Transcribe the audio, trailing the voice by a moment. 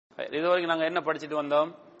இது வரைக்கும் நாங்க என்ன படிச்சுட்டு வந்தோம்?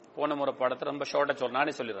 போன முறை பாடத்தை ரொம்ப ஷார்ட்டா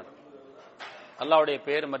நானே சொல்லிடுறேன். அல்லாஹ்வுடைய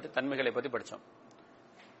பேர் மற்றும் தன்மைகளை பத்தி படிச்சோம்.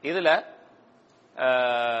 இதுல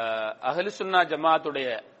அஹ்லு சுன்னா ஜமாத்துடைய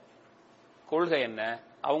கொள்கை என்ன,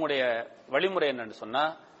 அவங்களுடைய வழிமுறை என்னன்னு சொன்னா,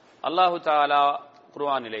 அல்லாஹு தஆலா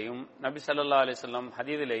குர்ஆனிலேயும் நபி ஸல்லல்லாஹு அலைஹி வஸல்லம்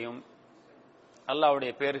ஹதீஸிலேயும்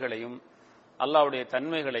அல்லாஹ்வுடைய பெயர்களையும் அல்லாஹ்வுடைய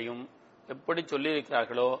தன்மைகளையும் எப்படி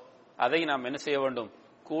சொல்லியிருக்கிறார்களோ அதை நாம் என்ன செய்ய வேண்டும்?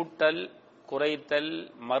 கூட்டல், குறைத்தல்,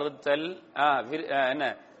 மறுத்தல், என்ன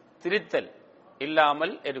திரித்தல்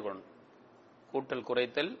இல்லாமல் ஏற்றுக்கொள்ளணும். கூட்டல்,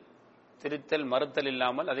 குறைத்தல், திரித்தல், மறுத்தல்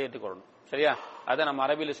இல்லாமல் அதை ஏற்றுக்கொள்ளணும். சரியா? அதை நம்ம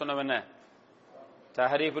அரபியில் சொன்னோம் என்ன?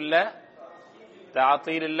 தஹரீஃப் இல்ல,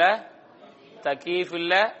 தஅதீல் இல்ல, தகீஃப்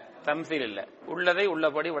இல்ல, தம்சீல் இல்ல. உள்ளதை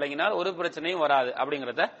உள்ளபடி விளங்கினால் ஒரு பிரச்சனையும் வராது.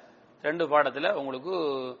 அப்படிங்கறத 2 பாடத்துல உங்களுக்கு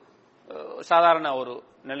சாதாரண ஒரு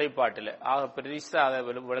நிலைப்பாட்டில் ஆக பெருசா அதை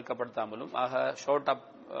விளக்கப்படுத்தாமலும் ஆக ஷார்ட்டா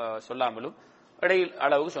சொல்லாமலும் இடையில்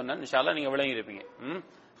அளவுக்கு சொன்ன இன்ஷா அல்லாஹ் நீங்க விளங்கி இருப்பீங்க.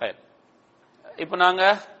 இப்ப நாங்க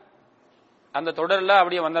அந்த தொடர்ல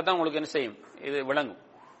அப்படியே வந்தா தான் உங்களுக்கு என்ன செய்யும், இது விளங்கும்.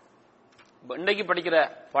 இன்னைக்கு படிக்கிற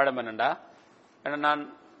பாடம் என்னண்டா, நான்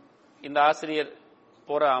இந்த ஆசிரியர்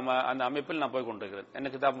போற அந்த அமைப்பில் நான் போய் கொண்டிருக்கிறேன்.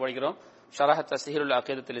 எனக்கு தான் படிக்கிறோம் ஷரஹ் தஸ்ஹீலுல்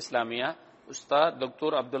அகீதத்துல் இஸ்லாமியா உஸ்தாத்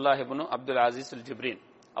doctor Abdullah ibn Abdul Aziz al Jibreen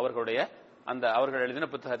அவர்களுடைய அவர்கள் எழுதின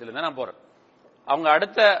புத்தகத்தில் தான் நான் போறேன். அவங்க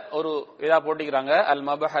அடுத்த ஒரு இதா போட்டிக்கிறாங்க, அல்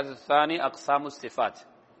மபஹத் ஸானி அக்ஸாமுஸ் சிஃபாத்.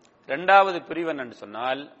 2வது பிரிவு என்னன்னு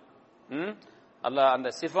சொன்னால் அல்லாஹ் அந்த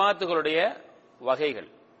சிஃபாத்துகளுடைய வகைகள்.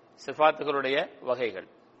 சிஃபாத்துகளுடைய வகைகள்.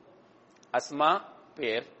 அஸ்மா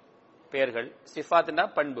பெயர்கள், சிஃபாத்னா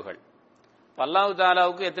பண்புகள். அல்லாஹ்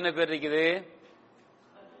தஆலாவுக்கு எத்தனை பேர் இருக்குது?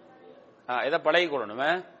 இதை பழகிக்கொள்ளணும்.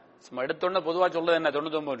 எடுத்தோன்னு பொதுவா சொல்றது என்ன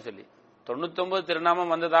 99 சொல்லி 99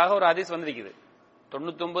 திருநாமம் வந்ததாக ஒரு ஹதீஸ் வந்திருக்குது.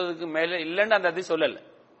 99க்கு மேல இல்லன்னு அந்த ஹதீஸ் சொல்லல.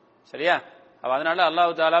 சரியா? அதனால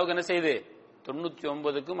அல்லாஹ் தஆலாவுக்கு என்ன செய்யுது?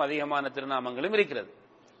 99க்கும் அதிகமான திருநாமங்களும் இருக்கிறது.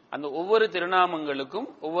 அந்த ஒவ்வொரு திருநாமங்களுக்கும்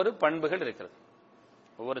ஒவ்வொரு பண்புகள் இருக்கிறது.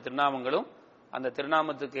 ஒவ்வொரு திருநாமங்களும் அந்த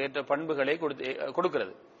திருநாமத்துக்கு ஏற்ற பண்புகளை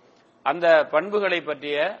கொடுக்கிறது. அந்த பண்புகளை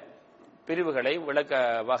பற்றிய பிரிவுகளை விளக்க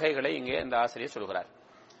வகைகளை இங்கே இந்த ஆசிரியர் சொல்கிறார்.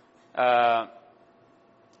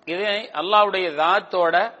 இதை அல்லாஹ்வுடைய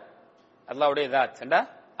தாத்தோட, அல்லாஹ்வுடைய தாத் என்றா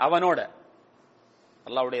அவனோட,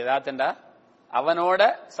 அல்லாஹ்வுடைய தாத் என்றா அவனோட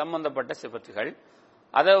சம்பந்தப்பட்ட சிஃபத்துகள்,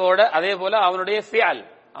 அதே போல அவனுடைய ஃபியல்,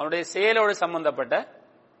 அவனுடைய செயலோடு சம்பந்தப்பட்ட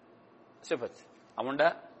சிஃபத். அவன்ட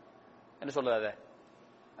என்ன சொல்றது?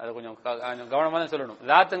 அதை கொஞ்சம் கவனமா தான் சொல்லணும்.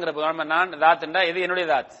 தாத்துங்கிற நான் தாத்துண்டா இது என்னுடைய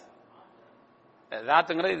தாத்.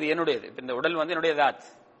 தாத்துங்கிறது இது என்னுடையது. இந்த உடல் வந்து என்னுடைய தாத்,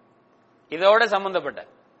 இதோட சம்பந்தப்பட்ட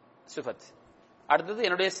சிஃபத். அடுத்தது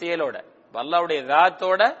என்னுடைய செயலோட, அல்லாஹ்வுடைய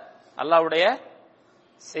தாத்தோட அல்லாஹ்வுடைய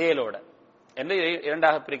செயலோட என்று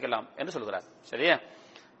 2ஆக பிரிக்கலாம் என்று சொல்கிறார். சரியா?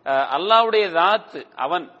 அல்லாஹ்வுடைய தாத்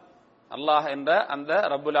அவன், அல்லாஹ் என்ற அந்த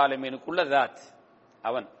ரப்புல் ஆலமீனுக்குள்ள தாத்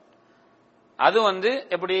அவன். அது வந்து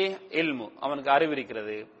எப்படி? இல்மு, அவனுக்கு அறிவு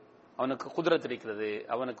இருக்கிறது, அவனுக்கு குத்ரத் இருக்கிறது,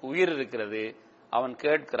 அவனுக்கு உயிர் இருக்கிறது, அவன்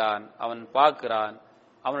கேட்கிறான், அவன் பார்க்கிறான்,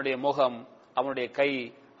 அவனுடைய முகம், அவனுடைய கை,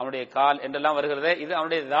 அவனுடைய கால் என்றெல்லாம் வருகிறதே, இது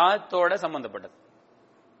அவனுடைய தாத்தோட சம்பந்தப்பட்டது.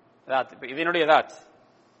 இது என்னுடைய தாத்.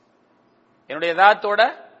 என்னுடைய தாத்தோட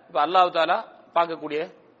இப்ப அல்லாஹ் தஆலா பார்க்கக்கூடிய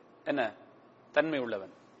என்ன தன்மை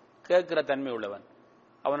உள்ளவன், கேட்கிற தன்மை உள்ளவன்,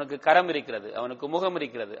 அவனுக்கு கரம் இருக்கிறது, அவனுக்கு முகம்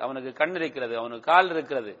இருக்கிறது, அவனுக்கு கண் இருக்கிறது, அவனுக்கு கால்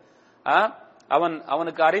இருக்கிறது,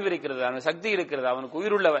 அவனுக்கு அறிவு இருக்கிறது, அவனுக்கு சக்தி இருக்கிறது, அவனுக்கு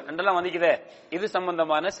உயிர் உள்ளவன் என்றெல்லாம் வந்திக்குதே, இது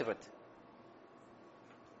சம்பந்தமான சிஃபத்.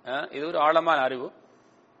 இது ஒரு ஆழமான அறிவு.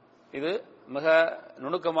 இது மிக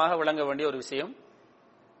நுணுக்கமாக விளங்க வேண்டிய ஒரு விஷயம்.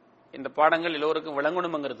 இந்த பாடங்கள் எல்லோருக்கும்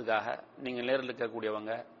விளங்கணுங்கிறதுக்காக நீங்கள் நேரில்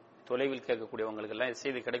கேட்கக்கூடியவங்க, தொலைவில் கேட்கக்கூடியவங்களுக்கு எல்லாம்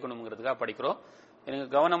செய்தி கிடைக்கணுங்கிறதுக்காக படிக்கிறோம். நீங்க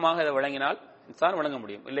கவனமாக இதை விளங்கினால் தான் விளங்க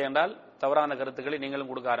முடியும். இல்லை என்றால் தவறான கருத்துக்களை நீங்களும்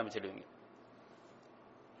கொடுக்க ஆரம்பிச்சிடுவீங்க.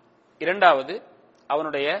 2வது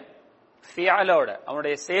அவனுடைய ஃபியலோட,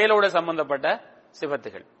 அவனுடைய செயலோட சம்பந்தப்பட்ட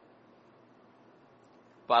சிஃபத்துகள்.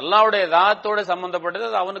 இப்ப அல்லாஹ்வுடைய தாத்தோட சம்பந்தப்பட்டது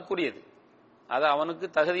அது அவனுக்குரியது, அது அவனுக்கு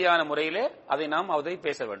தகுதியான முறையிலே அதை நாம்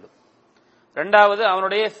பேச வேண்டும். 2வது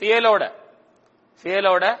அவனுடைய ஃபியலோட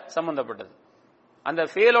சம்பந்தப்பட்டது. அந்த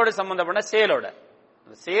ஃபியலோட சம்பந்தப்பட்ட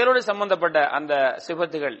செயலோடு சம்பந்தப்பட்ட அந்த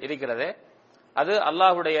சிஃபத்துகள் இருக்கிறதே, அது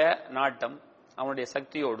அல்லாஹ்வுடைய நாட்டம், அவனுடைய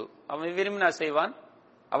சக்தியோடு. அவன் விரும்பினா செய்வான்,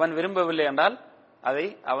 அவன் விரும்பவில்லை என்றால் அதை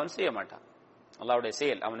அவன் செய்ய மாட்டான். அல்லாஹ்வுடைய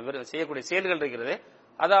செயல், அவன் செய்யக்கூடிய செயல்கள் இருக்கிறதே,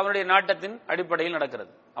 அது அவனுடைய நாட்டத்தின் அடிப்படையில்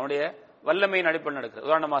நடக்கிறது, அவனுடைய வல்லமையின் அடிப்படையில் நடக்கிறது.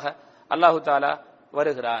 உதாரணமாக அல்லாஹு தஆலா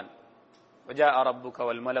வருகிறான், வஜாஅ ரப்புக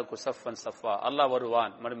வல் மலக்கு ஸஃபன் ஸஃபா, அல்லாஹ்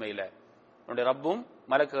வருவான் மறுமையில, அவனுடைய ரப்பும்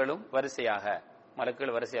மலக்குகளும்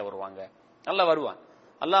மலக்குகள் வரிசையா வருவாங்க, அல்லாஹ் வருவான்.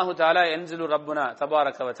 அல்லாஹு தஆலா யன்ஸிலு ரப்புனா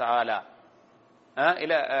தபாரக வ தஆலா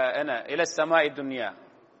இல ஸமாஇ துன்யா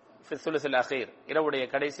ஃபிஸ்ஸுலுல் அഖீர், இரவுடைய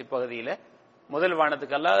கடைசி பகுதியில முதல்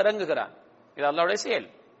வானத்துக்கு அல்லாஹ் இறங்குகிறான். இது அல்லாஹ்வுடைய செயல்.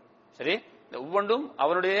 சரி, ஒவ்வொன்றும்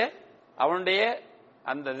அவனுடைய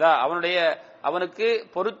அந்த அவனுக்கு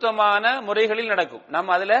பொருத்தமான முறைகளில் நடக்கும்.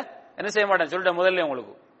 நம்ம அதுல என்ன செய்ய மாட்டோம், சொல்லிட்ட முதல்ல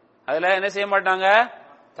உங்களுக்கு, அதுல என்ன செய்ய மாட்டாங்க,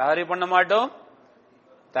 தாரி பண்ண மாட்டோம்,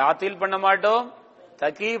 தாத்தீல் பண்ண மாட்டோம்,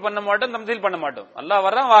 தக்கீப் பண்ண மாட்டோம், தம்தீல் பண்ண மாட்டோம். அல்லாஹ்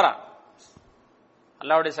வாரான்,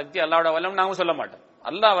 அல்லாஹ்வுடைய சக்தி, அல்லாஹ்வுடைய வல்லம் நாங்க சொல்ல மாட்டோம்.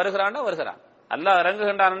 அல்லாஹ் வருகிறான், அல்லாஹ்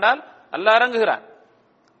இறங்குகின்றான் என்றால் அல்லாஹ் இறங்குகிறான்.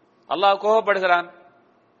 அல்லாஹ் கோபப்படுகிறான்,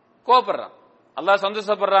 கோபப்படுறான். அல்லாஹ்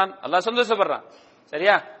சந்தோஷப்படுறான்.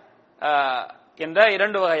 சரியா? என்ற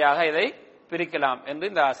இரண்டு வகையாக இதை பிரிக்கலாம் என்று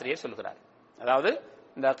இந்த ஆசிரியர் சொல்கிறார். அதாவது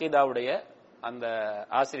இந்த அகீதாவுடைய அந்த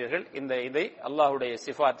ஆசிரியர்கள் இதை அல்லாஹ்வுடைய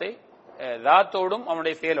சிஃபாத்தை தாத்தோடும்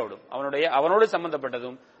அவனுடைய செயலோடும் அவனோடு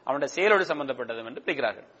சம்பந்தப்பட்டதும் அவனுடைய செயலோடு சம்பந்தப்பட்டதும் என்று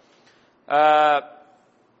பிரிக்கிறார்கள்.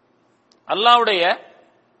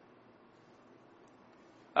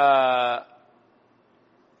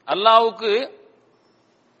 அல்லாஹ்வுக்கு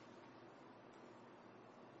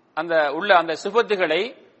அந்த சிஃபத்துகளை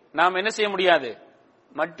நாம் என்ன செய்ய முடியாது,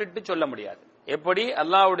 மட்டிட்டு சொல்ல முடியாது. எப்படி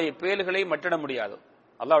அல்லாஹ்வுடைய பெயர்களை மட்டிட முடியாது,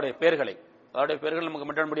 அல்லாஹ்வுடைய பெயர்கள் நமக்கு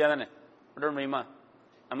மட்டிட முடியாதானே, மட்டிட முடியுமா?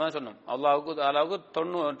 நம்ம தான் சொன்னோம், அல்லாஹ்வுக்கு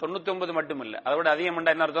 99 மட்டும் இல்ல, அதை விட அதிகம்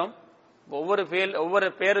என்ன அர்த்தம்,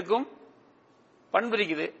 ஒவ்வொரு பெயருக்கும் பண்பு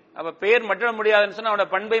இருக்குது. அப்ப பெயர் மட்டிட முடியாதுன்னு சொன்னா அவனோட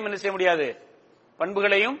பண்பையும் என்ன செய்ய முடியாது,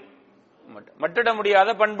 பண்புகளையும் மட்டிட முடியாத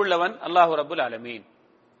பண்புள்ளவன் அல்லாஹு ரப்புல் ஆலமீன்.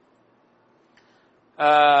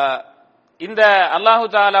 இந்த அல்லாஹு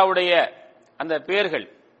தஆலாவுடைய அந்த பெயர்கள்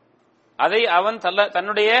அதை அவன்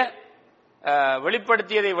தன்னுடைய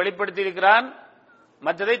வெளிப்படுத்தியதை வெளிப்படுத்தி இருக்கிறான்,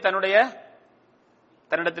 மற்றதை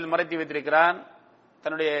தன்னிடத்தில் மறைத்து வைத்திருக்கிறான்,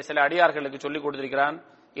 தன்னுடைய சில அடியார்களுக்கு சொல்லிக் கொடுத்திருக்கிறான்.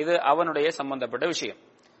 இது அவனுடைய சம்பந்தப்பட்ட விஷயம்.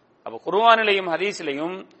 அப்ப குர்ஆனிலேயும்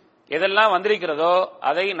ஹதீஸிலேயும் எதெல்லாம் வந்திருக்கிறதோ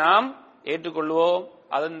அதை நாம் ஏற்றுக்கொள்வோம்.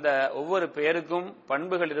 அந்த ஒவ்வொரு பெயருக்கும்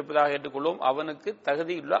பண்புகள் இருப்பதாக ஏற்றுக்கொள்வோம், அவனுக்கு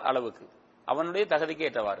தகுதியுள்ள அளவுக்கு, அவனுடைய தகுதிக்கு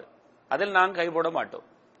ஏற்றவாறு. அதில் நாம் கைபோட மாட்டோம்.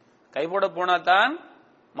 கைபோட போனால்தான்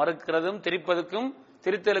மறுக்கிறதும்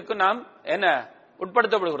திருத்தலுக்கும் நாம் என்ன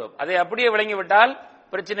உட்படுத்தப்படுகிறோம். அதை அப்படியே விளங்கிவிட்டால்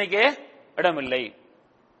பிரச்சனைக்கே இடமில்லை.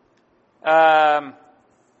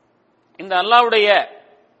 இந்த அல்லாஹ்வுடைய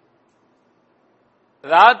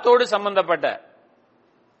தாத்தோடு சம்பந்தப்பட்ட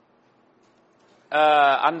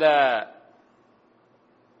அந்த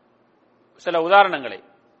சில உதாரணங்களை,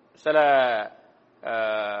 சில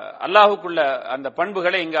அல்லாஹுக்குள்ள அந்த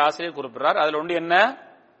பண்புகளை இங்கு ஆசிரியர் குறிப்பிடுறார். அதுல ஒன்று என்ன,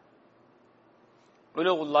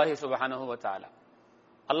 உலூஹுல்லாஹி சுப்ஹானஹு வ தஆலா,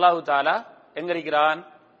 அல்லாஹு தஆலா எங்க இருக்கிறான்,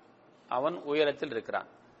 அவன் உயரத்தில் இருக்கிறான்.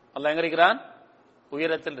 அல்லாஹ் எங்க இருக்கிறான்,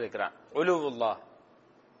 உயரத்தில் இருக்கிறான். உலூஹுல்லாஹ்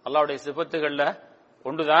அல்லாஹ்வுடைய சிஃபத்துகள்ல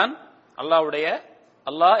ஒன்றுதான்.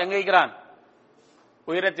 அல்லாஹ் எங்க இருக்கிறான்,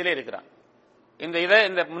 உயரத்திலே இருக்கிறான்.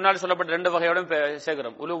 இந்த முன்னால் சொல்லப்பட்ட ரெண்டு வகையோட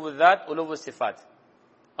சேர்க்கிறோம், உலூவு தாத், உலூவு சிஃபாத்.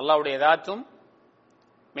 அல்லாஹ்வுடைய தாத்தும்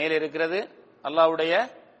மேலே இருக்கிறது, அல்லாஹ்வுடைய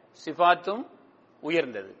சிஃபாத்தும்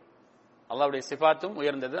உயர்ந்தது. அல்லாஹ்வுடைய சிஃபாத்தும்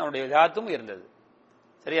உயர்ந்தது, அவனுடைய தாத்தும் உயர்ந்தது.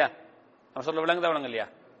 சரியா? நம்ம சொல்ல விளங்க இல்லையா?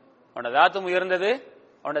 அவனுடைய தாத்தும் உயர்ந்தது,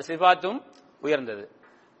 அவனுடைய சிஃபாத்தும் உயர்ந்தது.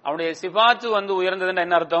 அவனுடைய சிஃபாத்து உயர்ந்ததுன்னு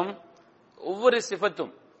என்ன அர்த்தம், ஒவ்வொரு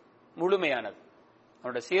சிஃபத்தும் முழுமையானது.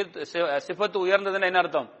 அவனுடைய சிஃபத்து உயர்ந்ததுன்னு என்ன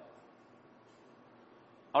அர்த்தம்,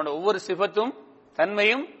 அவனுடைய ஒவ்வொரு சிஃபத்தும்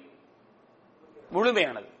தன்மையும்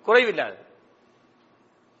முழுமையானது, குறைவில்லாதது.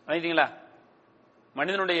 நினைத்தீங்களா?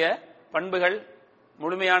 மனிதனுடைய பண்புகள்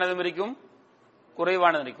முழுமையானதும் இருக்கும்,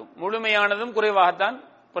 குறைவானதும் இருக்கும். முழுமையானதும் குறைவாகத்தான்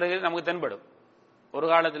பிறகு நமக்கு தென்படும். ஒரு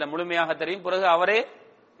காலத்தில் முழுமையாக தெரியும், பிறகு அவரே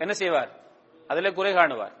என்ன செய்வார், அதில் குறை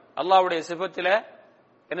காணுவார். அல்லாஹ்வுடைய சிஃபத்தில்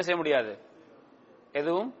என்ன செய்ய முடியாது,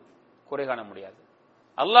 எதுவும் குறை காண முடியாது.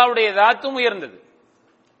 அல்லாஹ்வுடைய தாத்தும் உயர்ந்தது,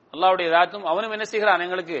 அல்லாஹ்வுடைய தாத்தும் அவனும் என்ன செய்கிறான்,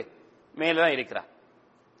 எங்களுக்கு மேலதான் இருக்கிறான்.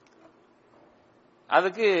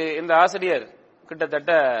 அதுக்கு இந்த ஆசிரியர்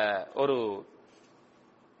கிட்டத்தட்ட ஒரு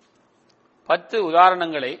 10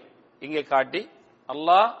 உதாரணங்களை இங்கே காட்டி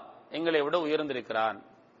அல்லாஹ் எங்களை விட உயர்ந்திருக்கிறான்,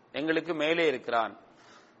 எங்களுக்கு மேலே இருக்கிறான்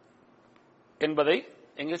என்பதை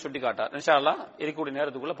எங்கே சுட்டிக்காட்டார். இன்ஷா அல்லாஹ் இருக்கக்கூடிய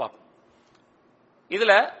நேரத்துக்குள்ள பார்ப்போம்.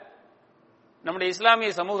 இதுல நம்முடைய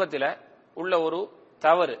இஸ்லாமிய சமூகத்தில் உள்ள ஒரு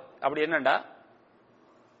தவறு அப்படி என்னண்டா,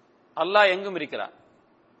 அல்லாஹ் எங்கும் இருக்கிறான்,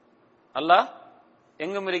 அல்லாஹ்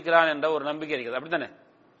எங்கும் இருக்கிறான் என்ற ஒரு நம்பிக்கை இருக்கிறது. அப்படித்தானே?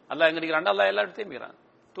 அல்லாஹ் எங்க இருக்கிறான், அல்லாஹ் எல்லா இடத்தையும் இருக்கிறான்,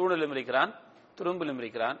 தூணிலும் இருக்கிறான், துரும்பிலும்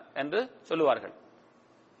இருக்கிறான் என்று சொல்லுவார்கள்.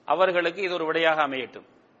 அவர்களுக்கு இது ஒரு விடையாக அமையட்டும்,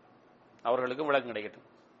 அவர்களுக்கு விளக்கம் கிடைக்கட்டும்.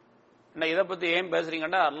 என்ன இதை பத்தி ஏன்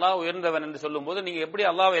பேசுறீங்கன்னா, அல்லாஹ் உயர்ந்தவன் என்று சொல்லும் போது நீங்க எப்படி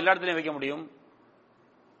அல்லாஹ் எல்லா இடத்திலையும் வைக்க முடியும்?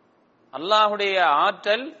 அல்லாஹுடைய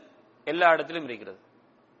ஆற்றல் எல்லா இடத்திலும் இருக்கிறது,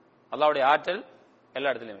 அல்லாஹுடைய ஆற்றல் எல்லா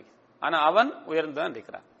இடத்திலும் இருக்கிறது. ஆனா அவன் உயர்ந்துதான்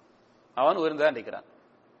இருக்கிறான், அவன் உயர்ந்துதான் இருக்கிறான்.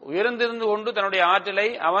 உயர்ந்திருந்து கொண்டு தன்னுடைய ஆற்றலை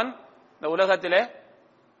அவன் இந்த உலகத்திலே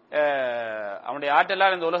அவனுடைய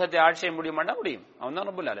ஆற்றலால் இந்த உலகத்தை ஆட்சி செய்ய முடியுமாண்டா முடியும். அவன் தான்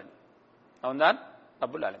ரப்புல் ஆலமீன். அவன்தான்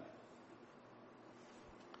ரப்புல் ஆலமீன்.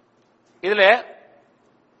 இதுல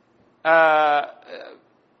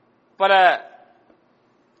பல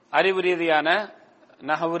அறிவு ரீதியான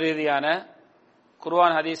நஹவு ரீதியான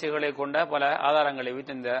குர்ஆன் ஹதீஸுகளை கொண்ட பல ஆதாரங்களை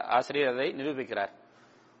வைத்து இந்த ஆசிரியர் அதை நிரூபிக்கிறார்.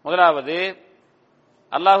 முதலாவது,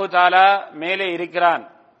 அல்லாஹு தாலா மேலே இருக்கிறான்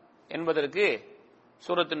என்பதற்கு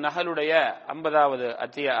சூரத்து நஹலுடைய 50வது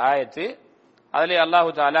அத்திய ஆயத்து, அதிலே அல்லாஹு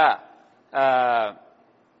தாலா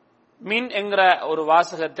மின் என்கிற ஒரு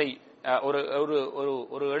வாசகத்தை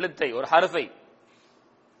ஒரு எழுத்தை ஒரு ஹர்ஃபை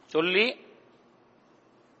சொல்லி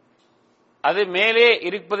அது மேலே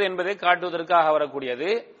இருப்பது என்பதை காட்டுவதற்காக வரக்கூடியது.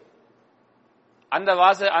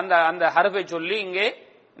 அந்த ஹர்ஃபை சொல்லி இங்கே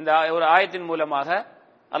இந்த ஒரு ஆயத்தின் மூலமாக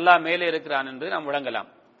அல்லாஹ் மேலே இருக்கிறான் என்று நாம் விளங்கலாம்.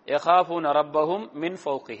 யகாஃபூன ரப்பஹும் மின்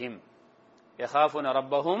ஃபௌகிஹிம், யகாஃபூன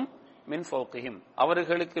ரப்பஹும் மின் ஃபௌகிஹிம்,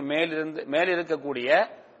 அவர்களுக்கு மேல் இருக்கக்கூடிய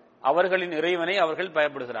அவர்களின் இறைவனை அவர்கள்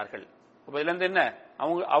பயப்படுகிறார்கள். அப்ப இதுல இருந்து என்ன,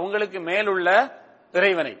 அவங்களுக்கு மேலுள்ள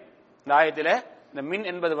இறைவனை இந்த ஆயத்தில இந்த மின்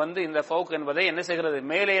என்பது இந்த ஃபௌக் என்பதை என்ன செய்கிறது,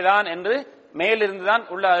 மேலேதான் என்று மேலிருந்துதான்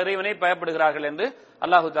உள்ள இறைவனை பயப்படுகிறார்கள் என்று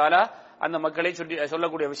அல்லாஹு தாலா அந்த மக்களை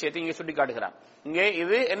சொல்லக்கூடிய விஷயத்தை இங்கே சுட்டி காட்டுகிறான். இங்கே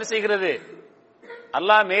இது என்ன செய்கிறது,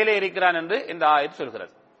 அல்லாஹ் மேலே இருக்கிறான் என்று இந்த ஆயத்து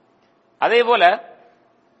சொல்கிறது. அதே போல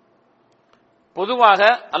பொதுவாக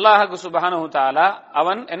அல்லாஹு சுப்ஹானஹு தஆலா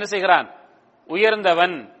அவன் என்ன செய்கிறான்,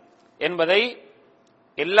 உயர்ந்தவன் என்பதை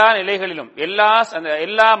எல்லா நிலைகளிலும்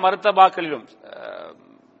எல்லா மர்த்தபாக்களிலும்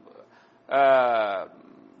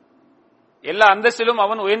எல்லா அந்தஸ்திலும்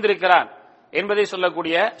அவன் உயர்ந்திருக்கிறான் என்பதை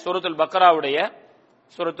சொல்லக்கூடிய சூரத்துல் பக்கராவுடைய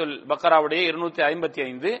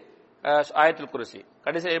 255 ஆயத்துல் குர்சி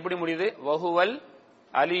கடைசி எப்படி முடியுது, வஹுவல்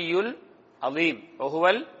அலியுல் அலீம்,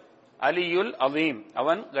 வஹுவல் அலியுல் அலீம்,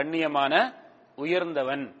 அவன் கண்ணியமான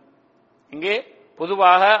உயர்ந்தவன். இங்கே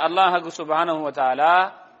பொதுவாக அல்லாஹு சுப்ஹானஹு வ தஆலா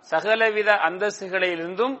சகலவித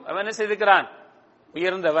அந்தஸ்துகளிலிருந்தும் அவன் என்ன செய்திருக்கிறான்,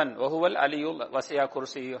 உயர்ந்தவன். வஹுவல் அலியுல் வஸியா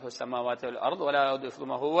குர்சியுஹு ஸமாவாத்தி வல் அர்த்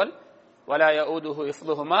வலா யஊதுஹு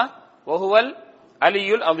ஹிஃப்துஹுமா வஹுவல்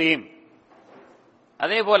அலியுல் அலீம்.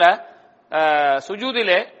 அதே போல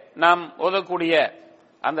சுஜூதிலே நாம் ஓதக்கூடிய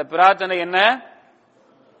அந்த பிரார்த்தனை என்ன,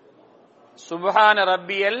 சுப்ஹான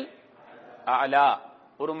ரப்பியல் அலா.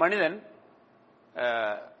 ஒரு மனிதன்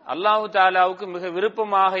அல்லாஹு தஆலாவுக்கு மிக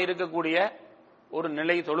விருப்பமாக இருக்கக்கூடிய ஒரு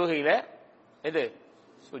நிலை தொழுகையில இது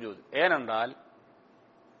சுஜூத். ஏனென்றால்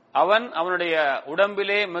அவனுடைய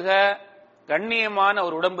உடம்பிலே மிக கண்ணியமான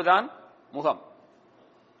ஒரு உடம்பு தான் முகம்.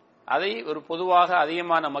 அதை ஒரு பொதுவாக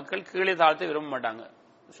அதிகமான மக்கள் கீழே தாழ்த்த விரும்ப மாட்டாங்க.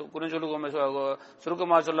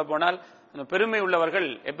 சுருக்கமாக சொல்ல போனால் பெருமை உள்ளவர்கள்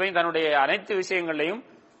எப்பயும் தன்னுடைய அனைத்து விஷயங்களையும்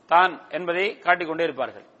தான் என்பதை காட்டிக்கொண்டே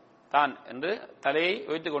இருப்பார்கள். தான் என்று தலையை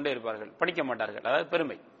வைத்துக் கொண்டே இருப்பார்கள், படிக்க மாட்டார்கள். அதாவது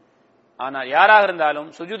பெருமை. ஆனால் யாராக இருந்தாலும்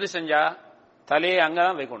சுஜூது செஞ்சா தலையை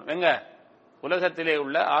அங்கதான் வைக்கணும். எங்க உலகத்திலே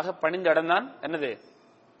உள்ள ஆக பணிந்த இடம் தான் என்னது,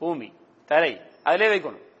 பூமி தரை, அதிலே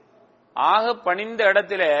வைக்கணும். ஆக பணிந்த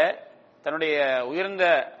இடத்தில தன்னுடைய உயர்ந்த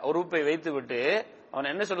உறுப்பை வைத்து விட்டு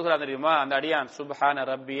அவன் என்ன சொல்கிறான் தெரியுமா, அந்த அடியான் சுப்ஹான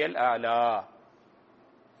ரப்பியல் அலா,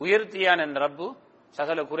 உயர்த்தியான் என்ற ரப்பு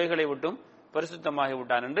சகல குறைகளை விட்டும் பரிசுத்தமாகி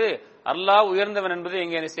விட்டான் என்று அல்லாஹ் உயர்ந்தவன் என்பதை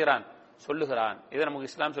எங்கே என்ன செய்கிறான், சொல்லுகிறான். இதை நமக்கு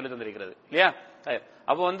இஸ்லாம் சொல்லி தந்திருக்கிறது இல்லையா.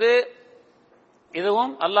 அப்போ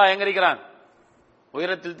இதுவும் அல்லாஹ் எங்க இருக்கிறான்,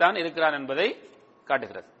 உயரத்தில் தான் இருக்கிறான் என்பதை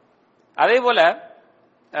காட்டுகிறது. அதே போல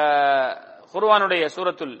குர்ஆனுடைய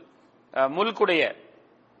சூரத்துல் முல்குடைய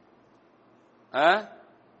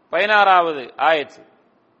 16வது ஆயத்து,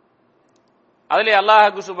 அதிலே அல்லாஹ்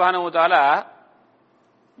சுப்ஹானஹு வ தஆலா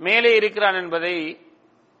மேலே இருக்கிறான் என்பதை,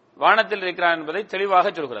 வானத்தில் இருக்கிறான் என்பதை தெளிவாக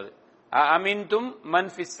சொல்கிறது. அமின்தும் மன்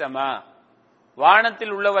ஃபிஸ் ஸமா,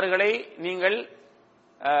 வானத்தில் உள்ளவர்களை நீங்கள்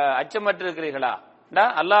அச்சமற்றிருக்கிறீர்களா,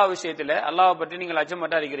 அல்லாஹ் விஷயத்தில் அல்லாஹ் பற்றி நீங்கள்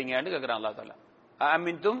அச்சமற்றா இருக்கிறீங்கன்னு கேட்கிறான் அல்லாஹ் தஆலா.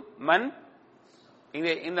 அமின்தும் மன்,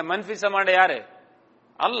 இந்த மன் ஃபிஸ் ஸமா யாரு,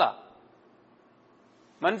 அல்லாஹ்.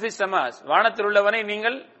 மன் ஃபிஸ் ஸமா, வானத்தில் உள்ளவனை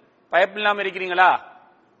நீங்கள் பயப்பில்லாமல் இருக்கிறீங்களா,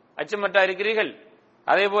 அச்சமற்றா இருக்கிறீர்கள்.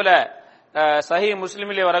 அதே போல சஹீஹ்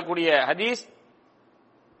முஸ்லிமிலே வரக்கூடிய ஹதீஸ்,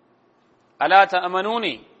 அலா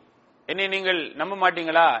தஅமனூனி, என்னை நீங்கள் நம்ப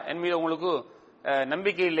மாட்டீங்களா, என் மீது உங்களுக்கு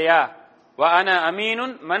நம்பிக்கை இல்லையா, வ அன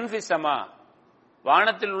அமீனுன் மன் ஃபிஸ் ஸமா,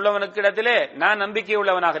 வானத்தில் உள்ளவனுக்கு இடத்திலே நான் நம்பிக்கை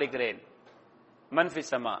உள்ளவனாக இருக்கிறேன். மன்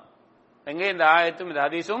ஃபிஸ் ஸமா, எங்கே இந்த ஆயத்தும் இந்த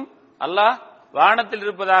ஹதீஸும் அல்லாஹ் வானத்தில்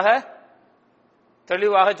இருப்பதாக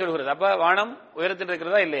தெளிவாக சொல்கிறது. அப்ப வானம் உயரத்தில்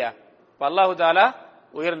இருக்கிறதா இல்லையா. அல்லாஹு தஆலா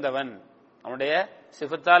உயர்ந்தவன், அவனுடைய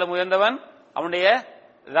சிஃபத்தாலும் உயர்ந்தவன், அவனுடைய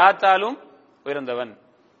ذاتாலும் உயர்ந்தவன்.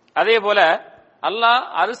 அதே போல அல்லாஹ்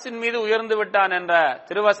அரிசின் மீது உயர்ந்து விட்டான் என்ற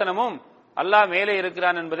திருவசனமும் அல்லாஹ் மேலே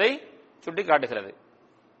இருக்கிறான் என்பதை சுட்டி காட்டுகிறது.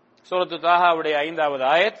 சூரத்து தாஹாவுடைய 5வது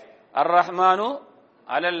ஆயத், அர் ரஹ்மானு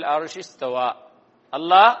அலல் அர்ஷி இஸ்தவா,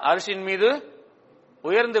 அல்லாஹ் அர்ஷின் மீது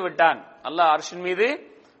உயர்ந்து விட்டான். அல்லாஹ் அர்ஷின் மீது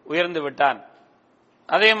உயர்ந்து விட்டான்.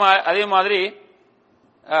 அதே மாதிரி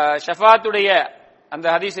ஷஃபாத்துடைய அந்த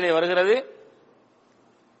ஹதீஸிலே வருகிறது,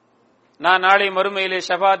 நான் நாளை மறுமையிலே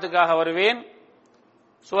ஷஃபாத்துக்காக வருவேன்,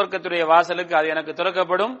 சுவர்க்கத்துடைய வாசலுக்கு அது எனக்கு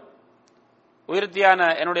திறக்கப்படும், உயர்த்தியான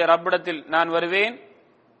என்னுடைய ரப்பிடத்தில் நான் வருவேன்,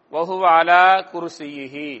 வஹுவ அலா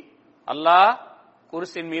குர்சியிஹி, அல்லாஹ்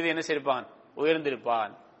குர்சின் மீது என்ன செய்வான்,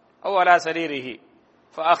 உயர்ந்திருப்பான், அவ் அலா சரீரிஹி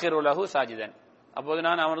ஃபஆகிரு லஹு சாஜிதன், அப்போது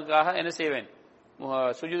நான் அவனுக்காக என்ன செய்வேன்,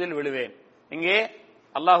 சுஜூதில் விழுவேன். இங்கே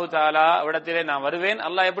அல்லாஹு தஆலா இடத்திலே நான் வருவேன்,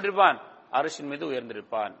 அல்லாஹ் எப்படி இருப்பான், அர்ஷின் மீது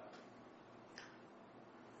உயர்ந்திருப்பான்.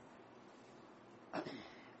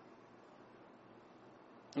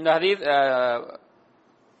 இந்த ஹதீஸ்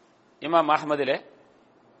இமாம் அஹ்மதிலே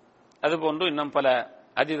அதுபோன்று இன்னும் பல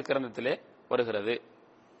ஹதீஸ் கிரந்தத்திலே வருகிறது.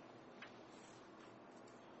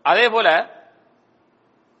 அதே போல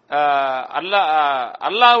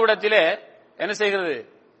அல்லாஹ்விடத்திலே என்ன செய்கிறது,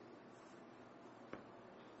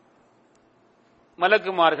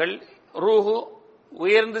 மலக்குமார்கள் ரூஹு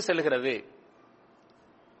உயர்ந்து செல்கிறது,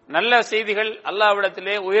 நல்ல செய்திகள்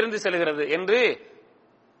அல்லாஹ்விடத்திலே உயர்ந்து செல்கிறது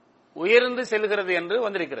என்று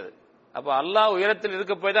வந்திருக்கிறது. அப்ப அல்லாஹ் உயரத்தில்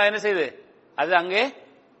இருக்க போய் தான் என்ன செய்யுது, அது அங்கே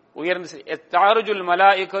உயர்ந்து தாருஜுல்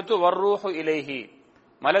மலாயிகத்து வர்ரூஹு இலைஹி,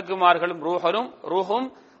 மலக்குமார்களும் ரூஹும்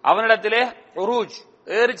அவனிடத்திலே உரூஜ்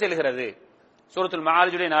ஏறி செல்கிறது. சூரத்துல்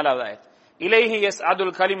மஆரிஜுடைய 4வது ஆயத். இலைஹி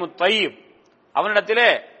யஸ்அதுல் கலிமுத் தய்யிப், அவனிடத்திலே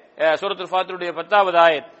சூரத்துல் ஃபாத்திருடைய 10வது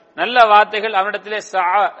ஆயத், நல்ல வார்த்தைகள் அவனிடத்திலே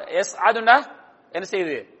யஸ்அதுனா என்ன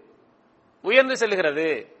செய்யுது, உயர்ந்து செல்கிறது,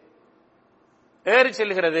 ஏறி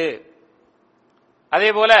செல்கிறது. அதே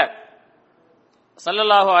போல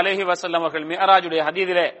ஸல்லல்லாஹு அலைஹி வஸல்லம் அவர்கள் மிஅராஜுடைய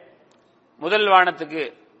ஹதீஸிலே முதல் வானத்துக்கு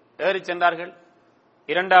ஏறி சென்றார்கள்,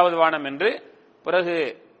 2வது வானம் என்று, பிறகு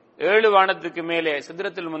 7 வானத்துக்கு மேலே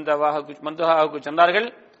சித்ரத்துல் முன்தஹாவுக்கு சென்றார்கள்.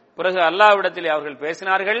 பிறகு அல்லாஹ்விடத்திலே அவர்கள்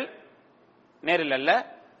பேசினார்கள், நேரில் அல்ல.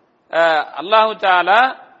 அல்லாஹு தஆலா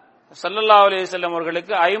ஸல்லல்லாஹு அலைஹி வஸல்லம்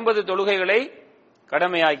அவர்களுக்கு 50 தொழுகைகளை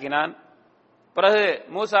கடமையாக்கினான். பிறகு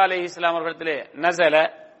மூசா அலைஹிஸ்ஸலாம் அவர்களிடத்திலே நஸல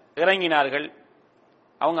இறங்கினார்கள்,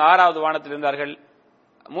 அவங்க 6வது வானத்தில் இருந்தார்கள்.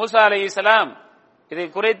 மூசா அலைஹிஸ்ஸலாம் இதை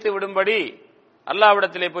குறைத்து விடும்படி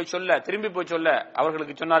அல்லாஹ்விடத்திலே திரும்பி போய் சொல்ல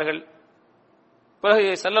அவர்களுக்கு சொன்னார்கள். பிறகு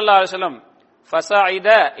ஸல்லல்லாஹு அலைஹி வஸல்லம் ஃபஸாயித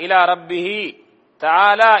இலா ரப்பிஹி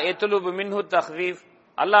தஆலா யத்லுபு மின்ஹு தக்ஃபீஃப்,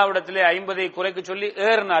 அல்லாஹ்விடத்திலே 50ஐ குறைக்க சொல்லி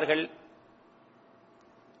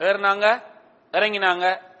இறங்கினாங்க.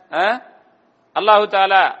 அல்லாஹு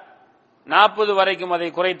தஆலா 40 வரைக்கும் அதை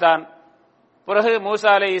குறைத்தான். பிறகு மூசா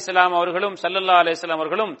அலைஹிஸ்ஸலாம் அவர்களும் ஸல்லல்லாஹு அலைஹி வஸல்லம்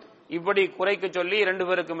அவர்களும் இப்படி குறைக்க சொல்லி 2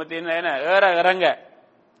 பேருக்கு மத்தியில் இறங்க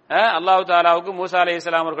அல்லாஹு தஆலாவுக்கு மூசா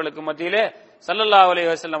அலைஹிஸ்ஸலாம் அவர்களுக்கு மத்தியிலே ஸல்லல்லாஹு அலைஹி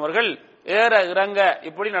வஸல்லம் அவர்கள் இறங்க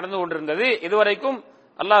இப்படி நடந்து கொண்டிருந்தது. இதுவரைக்கும்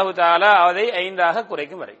அல்லாஹு தஆலா அதை 5ஆக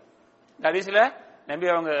குறைக்கும் வரை. ஹதீஸ்ல நபி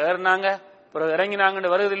அவங்க ஏறினாங்க, பிறகு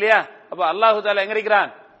இறங்கினாங்கன்னு வருது இல்லையா? அப்ப அல்லாஹு தஆலா எங்க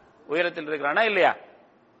இருக்கிறான், உயரத்தில் இருக்கிறானா இல்லையா?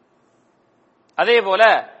 அதே போல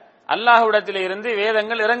அல்லாஹ்விடத்திலே இருந்து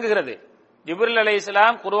வேதங்கள் இறங்குகிறது. ஜிப்ரீல்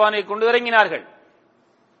அலைஹிஸ்ஸலாம் குர்ஆனை கொண்டு இறங்கினார்கள்.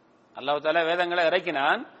 அல்லாஹ் தஆலா வேதங்களை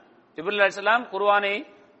இறக்கினான், ஜிப்ரீல் அலைஹிஸ்ஸலாம் குர்ஆனை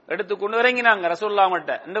எடுத்துக்கொண்டு இறங்கினாங்க ரசூலுல்லாஹ்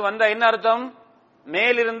கிட்ட. என்று வந்த என்ன அர்த்தம்,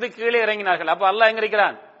 மேலிருந்து கீழே இறங்கினார்கள். அப்ப அல்லாஹ் எங்க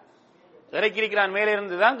இருக்கிறான், இறக்கியிருக்கிறான், மேலே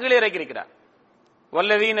இருந்து தான் கீழே இறக்கியிருக்கிறான்.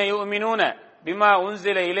 வல்லதீன யுமினூன பிமா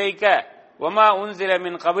உன்ஸில இலைக்க வமா உன்ஸில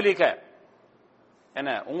மின் கப்லிக, என்ன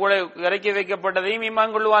உங்களுக்கு இறக்கி வைக்கப்பட்டதையும்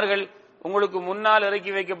ஈமான் கொள்வார்கள், உங்களுக்கு முன்னால்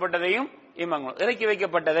இறக்கி வைக்கப்பட்டதையும் ஈமான் இறக்கி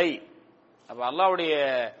வைக்கப்பட்டதை. அப்ப அல்லாஹ்வுடைய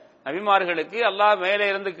நபிமார்களுக்கு அல்லாஹ் மேலே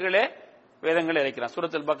இருந்து கீழே வேதங்களை இறக்கிறான்.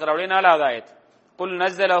 சூரத்துல் பக்ராவுடைய 4வது ஆயத், குல்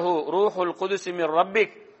நஸ்ஸலஹு ரூஹுல் குதுஸ் மிர்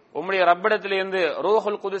ரப்பிக், உம்முடைய ரப்பிடத்திலிருந்து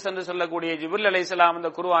ரூஹுல் குதுஸ் என்று சொல்லக்கூடிய ஜிப்ரீல் அலைஹிஸ்ஸலாம் அந்த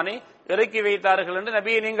குர்ஆனை இறக்கி வைத்தார்கள் என்று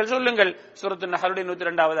நபியை நீங்கள் சொல்லுங்கள். சூரத்துன் நஹ்லுடைய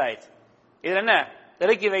 102வது ஆயத். இது என்ன,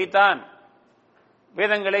 இறக்கி வைத்தான்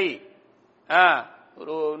வேதங்களை.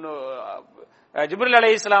 ஜிப்ரீல்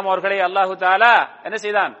அலைஹிஸ்ஸலாம் அவர்களை அல்லாஹு தஆலா என்ன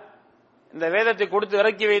செய்தான், இந்த வேதத்தை கொடுத்து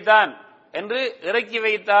இறக்கி வைத்தான் என்று இறக்கி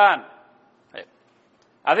வைத்தான்.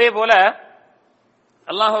 அதே போல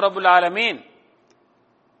அல்லாஹு ரப்புல் ஆலமீன்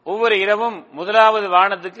ஒவ்வொரு இரவும் முதலாவது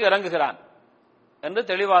வானத்துக்கு இறங்குகிறான் என்று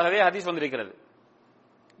தெளிவாகவே ஹதீஸ் வந்திருக்கிறது.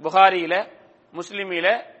 புகாரியில முஸ்லிமில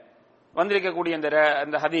வந்திருக்கக்கூடிய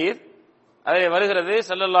இந்த ஹதீஸ் அதில் வருகிறது,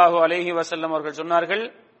 ஸல்லல்லாஹு அலைஹி வஸல்லம் அவர்கள் சொன்னார்கள்,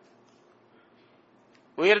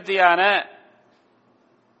 உயர்த்தியான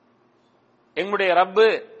எங்களுடைய ரப்பு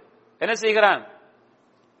என்ன செய்கிறான்,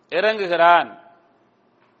 இறங்குகிறான்.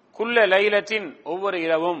 குல்ல லைலத்தின் ஒவ்வொரு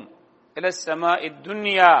இரவும் இலஸ் ஸமாஇத்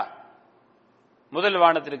துன்யா, முதல்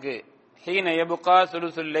வானத்திற்கு, ஹீன யப்கா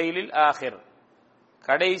சுலுசுல் லைலில் ஆகிர்,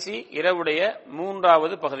 கடைசி இரவுடைய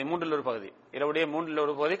மூன்றாவது பகுதி, மூன்றில் ஒரு பகுதி, இரவுடைய மூன்றில்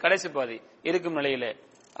ஒரு பகுதி, கடைசி பகுதி இருக்கும் நிலையிலே.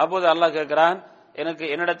 அப்போது அல்லாஹ் கேட்கிறான், எனக்கு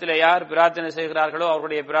என்னிடத்திலே யார் பிரார்த்தனை செய்கிறார்களோ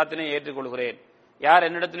அவர்களுடைய பிரார்த்தனையை ஏற்றுக்கொள்கிறேன், யார்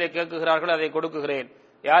என்னிடத்திலே கேட்குகிறார்களோ அதை கொடுக்குகிறேன்,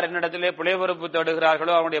 யார் என்னிடத்திலே பிழை பொறுப்பு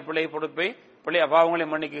தேடுகிறார்களோ அவனுடைய பிழை பொறுப்பை பிழை அபாவங்களை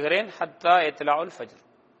மன்னிக்குகிறேன். ஹத்தா இத்லாஉல் ஃபஜ்ர்,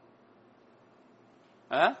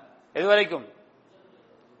 இதுவரைக்கும்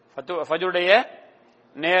ஃபஜ்ருடைய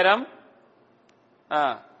நேரம்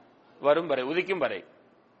வரும் வரை, உதிக்கும் வரை.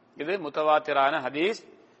 இது முத்தவாத்திரான ஹதீஸ்.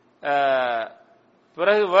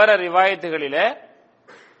 பிறகு வேற ரிவாயத்துகளிலே,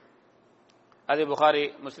 அது புகாரி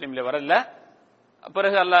முஸ்லிம்ல வரல,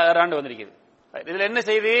 பிறகு அல்லாஹ் இறந்து வந்திருக்கிறது. இதுல என்ன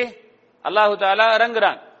செய்தி? அல்லாஹு தாலா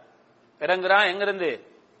இறங்குறான் எங்கிருந்து?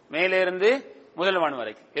 மேலே இருந்து முதல் வான்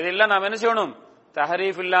வரைக்கும். இதெல்லாம் நாம் என்ன செய்யணும்?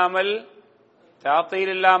 தஹரீஃப் இல்லாமல்,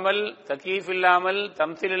 தாத்தீல் இல்லாமல், தகீஃப் இல்லாமல்,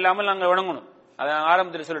 தம்சீல் இல்லாமல் நாங்க வணங்கணும். அதை நான்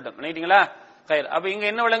ஆரம்பத்தில் சொல்லிட்டோம், நினைட்டீங்களா? கயிர். அப்ப இங்க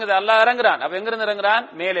என்ன விளங்குது? அல்லாஹ் இறங்குறான். அப்ப எங்கிருந்து இறங்குறான்?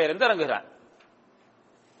 மேலே இருந்து இறங்குகிறான்.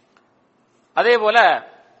 அதே போல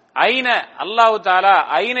ஐன, அல்லாஹு தாலா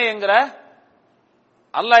ஐன என்கிற,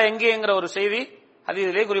 அல்லாஹ் எங்கே என்கிற ஒரு செய்தி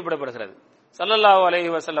ஹதீஸிலே குறிப்பிடப்படுகிறது. ஸல்லல்லாஹு அலைஹி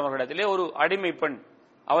வஸல்லம் அவர்களிடத்திலே ஒரு அடிமை பெண்,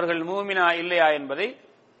 அவர்கள் மூமினா இல்லையா என்பதை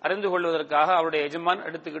அறிந்து கொள்வதற்காக அவருடைய எஜமான்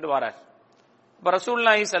எடுத்துக்கிட்டு வாரார். இப்ப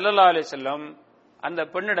ரசூலுல்லாஹி ஸல்லல்லாஹு அலைஹி வஸல்லம் அந்த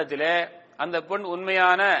பெண்ணிடத்திலே, அந்த பெண்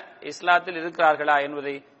உண்மையான இஸ்லாத்தில் இருக்கிறார்களா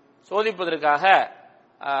என்பதை சோதிப்பதற்காக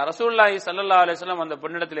ரசூலுல்லாஹி ஸல்லல்லாஹு அலைஹி வஸல்லம் அந்த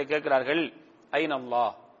பெண்ணிடத்திலே கேட்கிறார்கள், ஐன்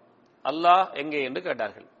அல்லாஹ், அல்லாஹ் எங்கே என்று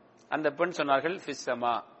கேட்டார்கள். அந்த பெண் சொன்னார்கள்,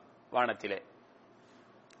 ஃபிஸ்ஸமா, வானத்திலே.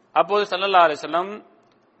 அப்போது ஸல்லல்லாஹு அலைஹி வஸல்லம்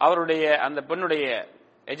அவருடைய அந்த பெண்ணுடைய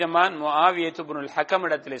எஜமான் முஆவியத்து இப்னுல் ஹக்கம்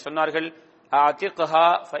இடத்திலே சொன்னார்கள், ஆதிக்ஹா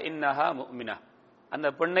ஃபஇன்னஹா முஃமினா, அந்த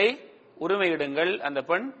பெண்ணை உரிமையிடுங்கள், அந்த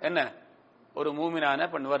பெண் என்ன, ஒரு மூமினான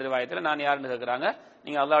பெண். வர ரிவாயத்தில் நான் யாருன்னு கேட்கிறாங்க,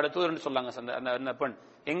 நீங்க அல்லாஹ்வுடைய தூதர்னு சொல்லாங்க. அந்த பெண்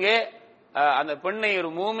எங்கே? அந்த பெண்ணை ஒரு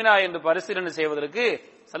மூமினா என்று பரிசீலனை செய்வதற்கு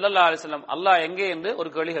ஸல்லல்லாஹு அலைஹி வஸல்லம் அல்லாஹ் எங்கே என்று ஒரு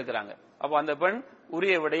கேள்வி கேட்கிறாங்க. அப்போ அந்த பெண்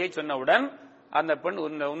உரிய விடையை சொன்னவுடன் அந்த பெண்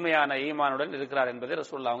உண்மையான ஈமானுடன் இருக்கிறார் என்பதை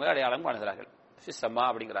ரசூலுல்லாஹ் அவங்க அடையாளம் காணுகிறார்கள். ஃபிஸ்ஸமா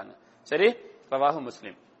அப்படிங்கிறாங்க. சரி, ரவாஹு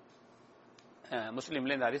முஸ்லிம்,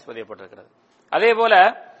 முஸ்லிம்ல இந்த ஹதீஸ் பதியப்பட்டிருக்கிறது. அதே போல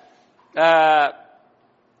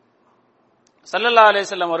ஸல்லல்லாஹு அலைஹி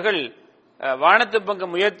வஸல்லம் அவர்கள் வானத்து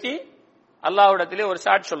பக்கம் உயர்த்தி அல்லாஹ்விடத்திலே ஒரு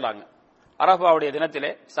சாட்சி சொல்லாங்க. அரஃபாவுடைய தினத்திலே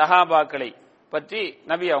சஹாபாக்களை பற்றி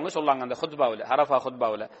நபி அவங்க சொல்லாங்க. அந்த ஹுத்பாவுல, அரஃபா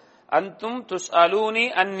ஹுத்பாவுல, அன்தும் துஸ்அலூனி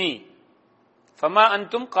அன்னி ஃபமா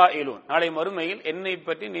அன்தும் காயிலூன், நாளை மறுமையில் என்னை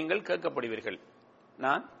பற்றி நீங்கள் கேட்கப்படுவீர்கள்.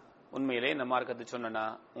 நான் உண்மையிலே இந்த மார்க்கத்தை சொன்னா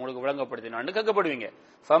உங்களுக்கு விளங்கப்படுத்தினான்னு கேட்கப்படுவீங்க.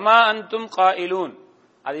 ஃபமா அன்தும் காயிலூன்,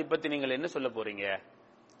 அதை பற்றி நீங்கள் என்ன சொல்ல போறீங்க?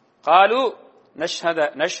 காலு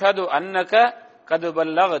நஷ்ஹது அன்னக கது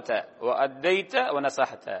பல்லகத வ அத்தைத வ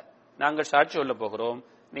நஸஹத, நாங்கள் சாட்சி சொல்ல போகிறோம்,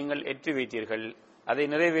 நீங்கள் எற்றி வைத்தீர்கள், அதை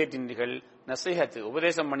நிறைவேற்றினீர்கள், நஸீஹத்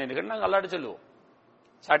உபதேசம் பண்ணினீர்கள், நாங்கள் அல்லாஹ்விடம் சொல்லுவோம்,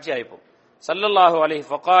 சாட்சி ஆயிப்போம். ஸல்லல்லாஹு அலைஹி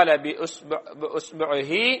ஃபகால பி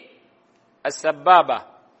உஸ்புஹி அஸ்ஸபாபா,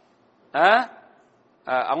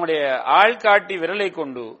 அவங்களுடைய ஆள்காட்டி விரலை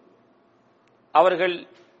கொண்டு அவர்கள்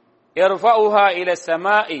யர்ஃபஉஹா இல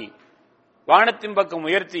ஸமாஇ, வானத்தின் பக்கம்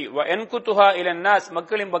உயர்த்தி, வ யன்குதுஹா இல நாஸ்,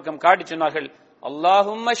 மக்களின் பக்கம் காட்டி சொன்னார்கள்,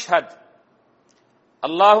 அல்லாஹும்ம ஷ்ஹத்,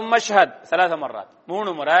 அல்லாஹும்ம ஷ்ஹத் ஸலாஸ மர்ராத்,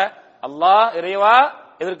 3 முறை அல்லாஹ் இறைவா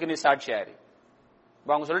இதற்கு நீ சாட்சியாரு.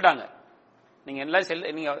 அவங்க சொல்லிட்டாங்க, நீங்க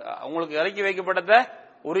எல்லாம் நீங்க உங்களுக்கு இறக்கி வைக்கப்பட்டத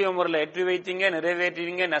உரிய முறையில் ஏற்றி வைத்தீங்க,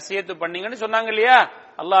 நிறைவேற்றீங்க, நசியத்து பண்ணீங்கன்னு சொன்னாங்க இல்லையா?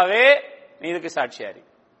 அல்லாஹ்வே நீ இதுக்கு சாட்சியாரு.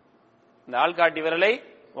 இந்த ஆள்காட்டி விரலை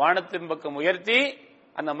வானத்தின் பக்கம் உயர்த்தி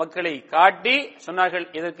அந்த மக்களை காட்டி சொன்னார்கள்,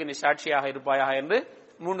 இதற்கு நீ சாட்சியாக இருப்பாயாக என்று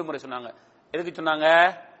 3 முறை சொன்னாங்க. எதுக்கு சொன்னாங்க?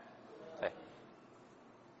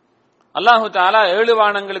 அல்லாஹு தஆலா 7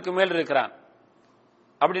 வானங்களுக்கு மேல் இருக்கிறான்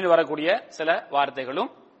அப்படின்னு வரக்கூடிய சில வார்த்தைகளும்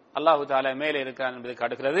அல்லாஹு தஆலா மேலே இருக்கிறான் என்பதை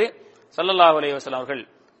காட்டுகிறது. ஸல்லல்லாஹு அலைஹி வஸல்லம் அவர்கள்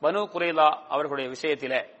பனு குரைலா அவர்களுடைய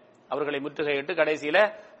விஷயத்திலே அவர்களை முற்றுகையிட்டு கடைசியில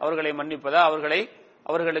அவர்களை மன்னிப்பதா,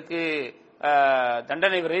 அவர்களுக்கு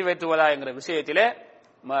தண்டனை நிறைவேற்றுவதா என்கிற விஷயத்திலே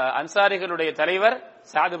அன்சாரிகளுடைய தலைவர்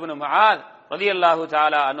சஅத் இப்னு முஆத் ரலியல்லாஹு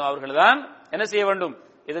தஆலா அன்ஹு அவர்கள்தான் என்ன செய்ய வேண்டும்,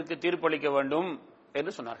 இதற்கு தீர்ப்பளிக்க வேண்டும்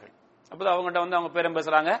என்று சொன்னார்கள். அப்போது அவங்ககிட்ட அவங்க பேரம்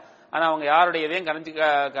பேசுறாங்க, ஆனா அவங்க யாருடைய இதையும்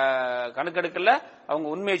கணக்கெடுக்கல, அவங்க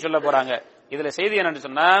உண்மையை சொல்ல போறாங்க. இதுல செய்தி என்னன்னு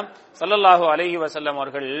சொன்னா, ஸல்லல்லாஹு அலைஹி வஸல்லம்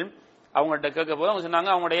அவர்கள் அவங்கள்ட்ட கேட்க போது அவங்க சொன்னாங்க,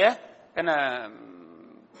 அவங்களுடைய என்ன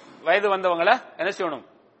வயது வந்தவங்களை என்ன செய்யணும்,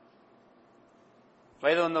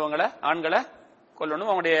 வயது வந்தவங்களை ஆண்களை கொல்லணும்,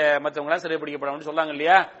 அவங்களுடைய மற்றவங்கள சிறைப்பிடிக்கப்படணும்னு சொல்லாங்க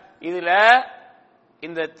இல்லையா? இதுல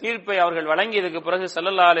இந்த தீர்ப்பை அவர்கள் வழங்கியதுக்கு பிறகு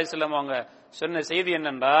ஸல்லல்லாஹு அலைஹி வஸல்லம் அவங்க சொன்ன செய்தி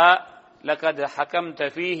என்னன்னா, லகத் ஹகம்த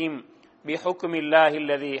ஃபீஹிம் பிஹுக்மில்லாஹி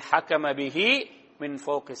அல்லதி ஹகம பிஹி மின்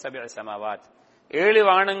ஃபௌகி 7 சமாவாத், 7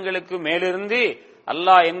 வானங்களுக்கு மேலிருந்து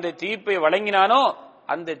அல்லாஹ் எந்த தீர்ப்பை வழங்கினானோ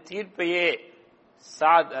அந்த தீர்ப்பையே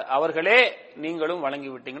அவர்களே நீங்களும் வழங்கி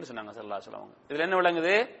விட்டீங்கன்னு சொன்னாங்க ஸல்லல்லாஹு அலைஹி வஸல்லம். இதுல என்ன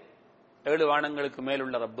விளங்குது? 7 வானங்களுக்கு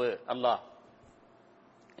மேலுள்ள ரப்பு அல்லாஹ்.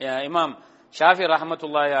 இமாம் ஷாஃபி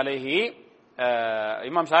ரஹ்மத்துல்லாஹி அலைஹி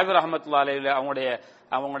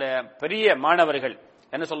அவங்களுடைய பெரிய மாணவர்கள்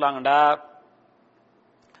என்ன சொல்றாங்கடா,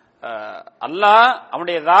 அல்லாஹ்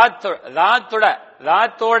அவனுடைய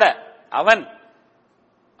தாத்தோட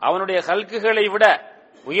அவனுடைய ஹல்குகளை விட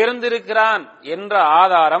உயர்ந்திருக்கிறான் என்ற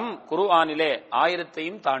ஆதாரம் குர்ஆனிலே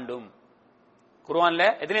 1000ஐயும் தாண்டும். குர்ஆன்ல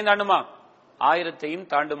எத்தனையும் தாண்டுமா? 1000ஐயும்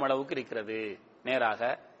தாண்டும் அளவுக்கு இருக்கிறது. நேராக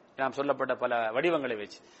நாம் சொல்லப்பட்ட பல வடிவங்களை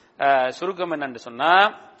வச்சு சுருக்கம் என்னன்னு சொன்னா,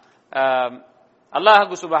 அல்லாஹ்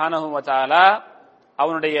சுப்ஹானஹு வ தஆலா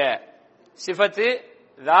அவனுடைய சிஃபத்து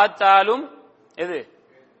தாத்தாலும் எது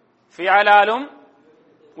ஃபியலாலும்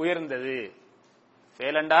உயர்ந்தது.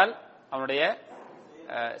 ஃபேல் என்றால் அவனுடைய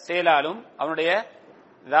செயலாலும் அவனுடைய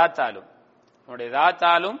தாத்தாலும்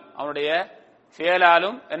அவனுடைய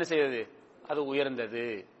ஃபியலாலும் என்ன செய்தது? அது உயர்ந்தது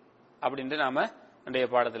அப்படின்னு நாம இன்றைய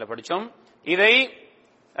பாடத்தில் படிச்சோம். இதை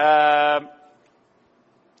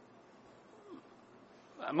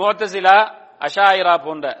முஅத்தஸிலா அஷாயிரா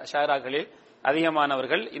போன்ற அஷாயிராக்களில்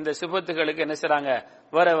அதிகமானவர்கள் இந்த சிஃபத்துகளுக்கு என்ன செய்றாங்க?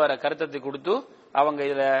 வேற வேற கருத்தத்தை கொடுத்து அவங்க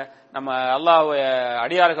இத நம்ம அல்லாஹ்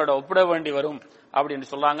அடியார்களோட ஒப்பிட வேண்டி வரும் அப்படின்னு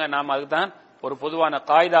சொல்றாங்க. நாம் அதுதான் ஒரு பொதுவான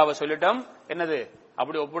காயிதாவை சொல்லிட்டோம். என்னது?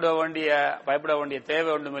 அப்படி பயப்பட வேண்டிய தேவை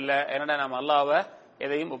ஒன்றும் இல்லை. என்னடா நம்ம அல்லாஹ்வை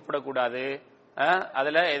எதையும் ஒப்பிடக்கூடாது,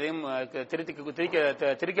 அதுல எதையும்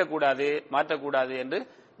திரிக்க கூடாது, மாற்றக்கூடாது என்று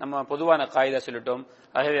நம்ம பொதுவான காயிதா சொல்லிட்டோம்.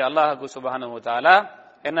 ஆகவே அல்லாஹ் சுப்ஹானஹு வ தஆலா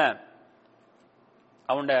என்ன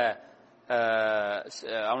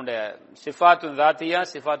அவனுடைய சிஃபாத்துன் தாத்தியா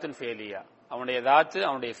சிஃபாத்துன் ஃபியலியா, அவனுடைய தாத்து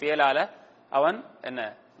அவனுடைய ஃபியலால அவன் என்ன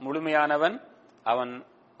முழுமையானவன்.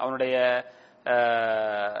 அவனுடைய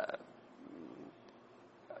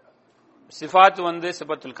சிஃபாத்து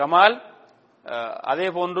சிஃபத்துல் கமால், அதே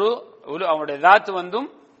போன்று அவனுடைய தாத்து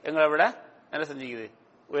எங்களை விட என்ன செஞ்சுக்குது?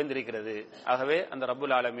 உயர்ந்திருக்கிறது. ஆகவே அந்த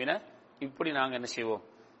ரப்புல் ஆலமீன இப்படி நாங்க என்ன செய்வோம்?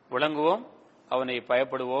 விளங்குவோம், அவனை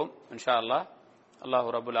பயப்படுவோம். இன்ஷா அல்லாஹ். அல்லாஹு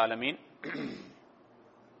ரப்புல் ஆலமீன்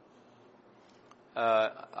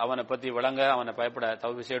அவனை பத்தி விளங்க, அவனை பயப்பட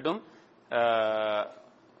தௌஃபீக் செய்யட்டும்.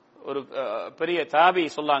 ஒரு பெரிய தாபி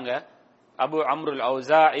சொல்லாங்க, அபு அம்ருல்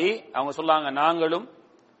அவுஸாஇ, அவங்க சொல்லாங்க, நாங்களும்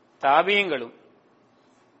தாபியங்களும்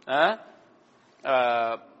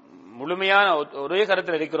முழுமையான ஒரே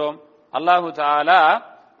கருத்தில் இருக்கிறோம். அல்லாஹு தஆலா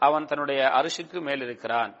அவன் தன்னுடைய அர்ஷுக்கு மேல்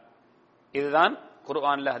இருக்கிறான். இதுதான்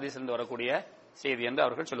குர்ஆன்ல ஹதீஸ்ல வரக்கூடிய செய்தி என்று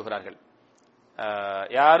அவர்கள் சொல்கிறார்கள்.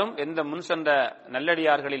 யாரும் எந்த முன் சென்ற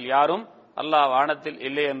நல்லடியார்களில் யாரும் அல்லாஹ் வானத்தில்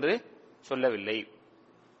இல்லை என்று சொல்லவில்லை.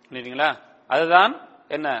 அதுதான்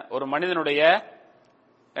என்ன ஒரு மனிதனுடைய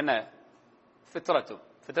என்ன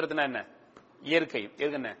ஃபித்ரத்துனா என்ன இயற்கை.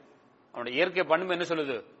 என்ன அவனுடைய இயற்கை பண்பு என்ன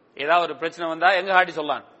சொல்லுது? ஏதாவது ஒரு பிரச்சனை வந்தா எங்க காட்டி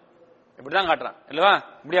சொல்லலாம்? இப்படிதான் காட்டுறான் இல்லவா?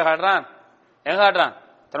 இப்படியா காட்டுறான்? எங்க காட்டுறான்?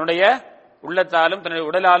 தன்னுடைய உள்ளத்தாலும் தன்னுடைய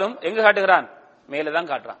உடலாலும் எங்க காட்டுகிறான்? மேலதான்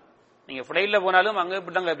காட்டுறான். நீங்க பிளைட்ல போனாலும் அங்க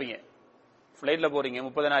இப்படிதான் கேட்பீங்க. பிளைட்ல போறீங்க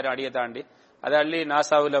 30,000 அடியை தாண்டி, அதை அள்ளி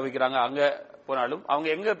நாசாவில் வைக்கிறாங்க, அங்க போனாலும் அவங்க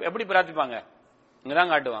எங்க எப்படி பிரார்த்திப்பாங்க?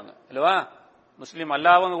 இங்கதான் காட்டுவாங்க இல்லவா? முஸ்லீம்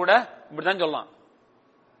அல்லாதவங்க கூட இப்படிதான் சொல்லலாம்.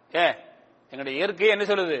 எங்களுடைய இயற்கை என்ன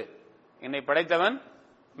சொல்லுது? என்னை படைத்தவன்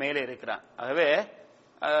மேலே இருக்கிறான். ஆகவே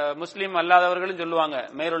முஸ்லீம் அல்லாதவர்களும் சொல்லுவாங்க,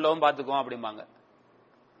 மேலுள்ளவும் பார்த்துக்குவோம் அப்படிம்பாங்க.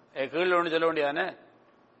 கீழ் ஒன்று சொல்ல வேண்டியதானே?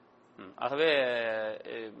 ஆகவே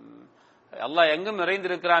அல்லாஹ் எங்கும்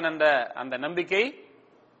நிறைந்திருக்கிறான் என்ற அந்த நம்பிக்கை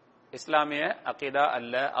இஸ்லாமிய அகீதா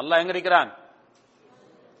அல்ல. அல்லாஹ் எங்க இருக்கிறான்?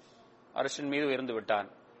 அர்ஷின் மீது உயர்ந்து விட்டான்.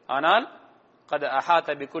 ஆனால் கத்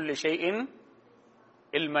அஹாத பிகுல்லி ஷைஇன்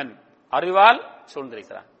இல்மன், அறிவால்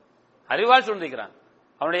சூழ்ந்திருக்கிறான். அறிவால் சூழ்ந்திருக்கிறான்,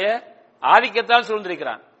 அவனுடைய ஆதிக்கத்தால்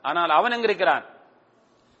சூழ்ந்திருக்கிறான். ஆனால் அவன் எங்க இருக்கிறான்?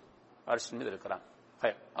 அர்ஷின் மீது இருக்கிறான்.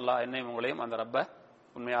 அல்லாஹ் என்னையும் உங்களையும் அந்த ரப்ப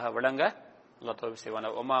உண்மையாக விளங்க அல்லாஹ் தௌஃபீக் செய்வான.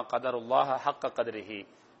 ஒமா கதருல்லாஹ ஹக்க கத்ரிஹி,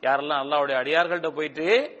 யாரெல்லாம் அல்லாஹ்வுடைய அடியார்கள்ட்ட போயிட்டு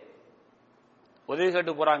உதவி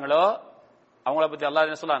கேட்டு போறாங்களோ அவங்கள பத்தி அல்லாஹ்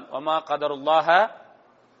என்ன சொல்றான்? ஒமா கதருல்லாஹ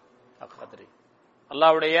ஹக்க கத்ரி,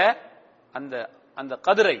 அல்லாஹ்வுடைய அந்த அந்த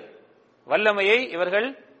கதிரை வல்லமையை இவர்கள்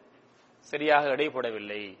சரியாக எடை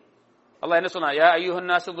போடவில்லை. அல்லாஹ் என்ன சொன்னா? யா அய்யுஹன்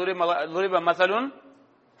நாஸு துரிப மஸலுன்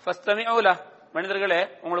ஃபஸ்தமிஉ லஹ், மனிதர்களே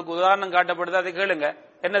உங்களுக்கு உதாரணம் காட்டப்படுது, அதை கேளுங்க.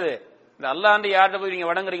 என்னது? இந்த அல்லாஹ்ண்ட யார்கிட்ட போய் நீங்க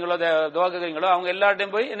வணங்குறீங்களோ துஆ கேக்குறீங்களோ அவங்க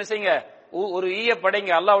எல்லார்ட்டையும் போய் என்ன செய்யுங்க? ஒரு ஈய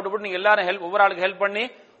படைங்க. அல்லாஹ் விட்டு போட்டு நீங்க எல்லாரும் ஒவ்வொரு ஆளுக்கு ஹெல்ப் பண்ணி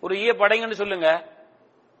ஒரு ஈய படைங்கன்னு சொல்லுங்க.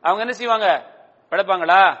 அவங்க என்ன செய்வாங்க?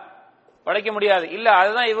 படைப்பாங்களா? படைக்க முடியாது. இல்ல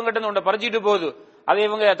அதுதான் இவங்கிட்ட இருந்து ஒன்றை பறிச்சுட்டு போகுது, அதை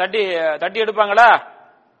இவங்க தட்டி எடுப்பாங்களா?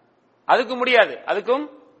 அதுக்கும்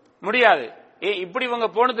முடியாது. இப்படி இவங்க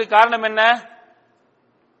போனதுக்கு காரணம் என்ன?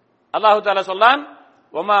 அல்லாஹு தஆலா சொல்லான்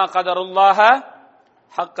வமா கதருல்லாஹ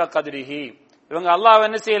ஹக்க கத்ரிஹி, இவங்க அல்லாஹ்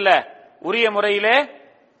என்ன செய்யல, உரிய முறையிலே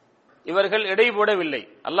இவர்கள் எடை போடவில்லை.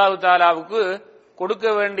 அல்லாஹு தஆலாவுக்கு கொடுக்க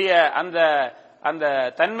வேண்டிய அந்த அந்த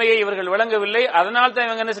தன்மையை இவர்கள் விளங்கவில்லை. அதனால தான்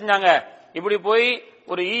இவங்க என்ன செஞ்சாங்க, இப்படி போய்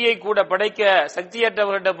ஒரு ஈயை கூட படைக்க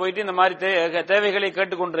சக்தியற்றவர்கிட்ட போயிட்டு இந்த மாதிரி தேவைகளை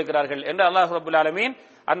கேட்டுக்கொண்டிருக்கிறார்கள் என்று அல்லாஹ் ரப்பல் ஆலமீன்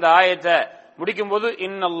அந்த ஆயத்தை முடிக்கும் போது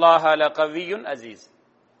இன்னல்லாஹ லகவியுன் அசீஸ்,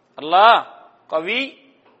 அல்லாஹ் கவி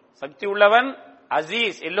சக்தி உள்ளவன்,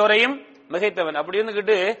 அசீஸ் எல்லோரையும் மிகைத்தவன். அப்படி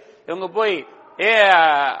இருந்துகிட்டு இவங்க போய்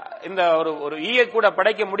இந்த ஒரு ஈயை கூட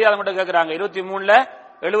படைக்க முடியாத மட்டும் கேட்கிறாங்க. 23ல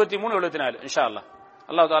 73 74 இன்ஷா அல்லாஹ்.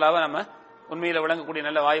 அல்லாஹ் தஆலாவை நம்ம உண்மையில விளங்கக்கூடிய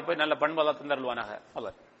நல்ல வாய்ப்பை நல்ல பண்பை தந்தருள்வானாக.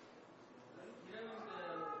 அல்லாஹ்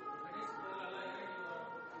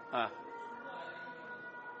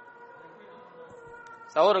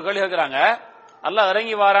சௌர கேள்வி கேட்கிறாங்க, அல்லாஹ்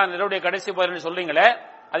இறங்கி வாரான் இரவுடைய கடைசி பகுதின்னு சொல்றீங்களே,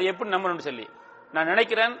 அது எப்படி நம்பணும்னு சொல்லி. நான்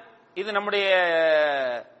நினைக்கிறேன் இது நம்முடைய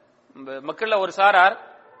மக்கள்ல ஒரு சாரார்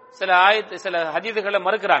சில ஹதீதுகளை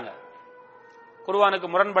மறுக்கிறாங்க, குர்ஆனுக்கு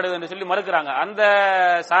முரண்படுது என்று சொல்லி மறுக்கிறாங்க. அந்த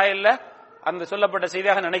சாயல்ல அந்த சொல்லப்பட்ட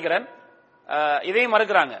செய்தியாக நினைக்கிறேன். இதையும்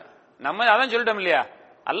மறுக்கிறாங்க. நம்ம அதான் சொல்லிட்டோம் இல்லையா,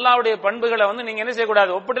 அல்லாஹ்வுடைய பண்புகளை நீங்க என்ன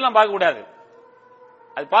செய்யக்கூடாது, ஒப்பிட்டுலாம் பார்க்க கூடாது.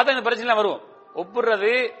 அது பார்த்தா இந்த பிரச்சனை வரும்.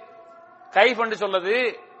 ஒப்புறது கைஃப் என்று சொல்றது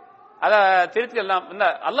அத திருத்தி எல்லாம் இந்த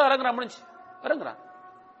அல்லாஹ் இறங்குறான், முடிஞ்சு இறங்குறான்.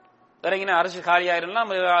 இறங்கினா அரசு காலியாயிரம்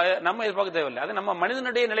நம்ம எதிர்பார்க்க தேவையில்லை. அது நம்ம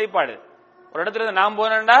மனிதனுடைய நிலைப்பாடு. ஒரு இடத்துல நாம்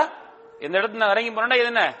போனேன்டா, இந்த இடத்துல இறங்கி போனேன்டா, இது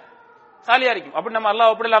என்ன காலியா இருக்கும். அப்படி நம்ம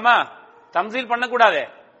அல்லாஹ் ஒப்பிடலாமா? தம்சீல் பண்ணக்கூடாது,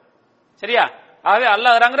 சரியா? ஆகவே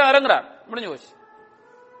அல்லாஹ் இறங்குறான், முடிஞ்சு போச்சு.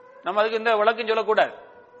 நம்ம அதுக்கு இந்த விளக்கம் சொல்லக்கூடாது.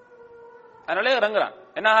 அதனாலே இறங்குறான்.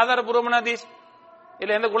 என்ன ஆதாரபூர்வமான ஹதீஸ்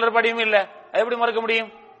இல்ல, எந்த குளறுபடியும் இல்ல, அது எப்படி மறுக்க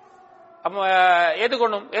முடியும்? அப்ப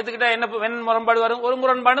ஏத்துக்கொள்ளும். ஏத்துக்கிட்டா என்ன முரண்பாடு வரும்? ஒரு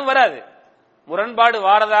முரண்பாடும் வராது. முரண்பாடு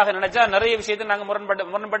வாரதாக நினைச்சா நிறைய விஷயத்தை நாங்க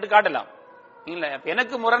முரண்பட்டு காட்டலாம். இல்ல,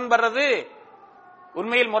 எனக்கு முரண்படுறது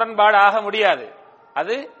உண்மையில் முரண்பாடு ஆக முடியாது.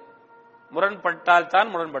 அது முரண்பட்டால்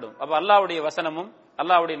தான் முரண்படும். அப்ப அல்லாஹ்வுடைய வசனமும்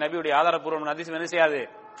அல்லாஹ்வுடைய நபியுடைய ஆதாரபூர்வமான ஹதீஸும் என்ன செய்யாது,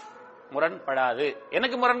 முரண்படாது.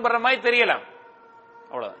 எனக்கு முரண்படுற மாதிரி தெரியலாம்,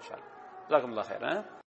 அவ்வளவுதான். இன்ஷா அல்லாஹ். ஜஸாக்கல்லாஹு ஹைரன்.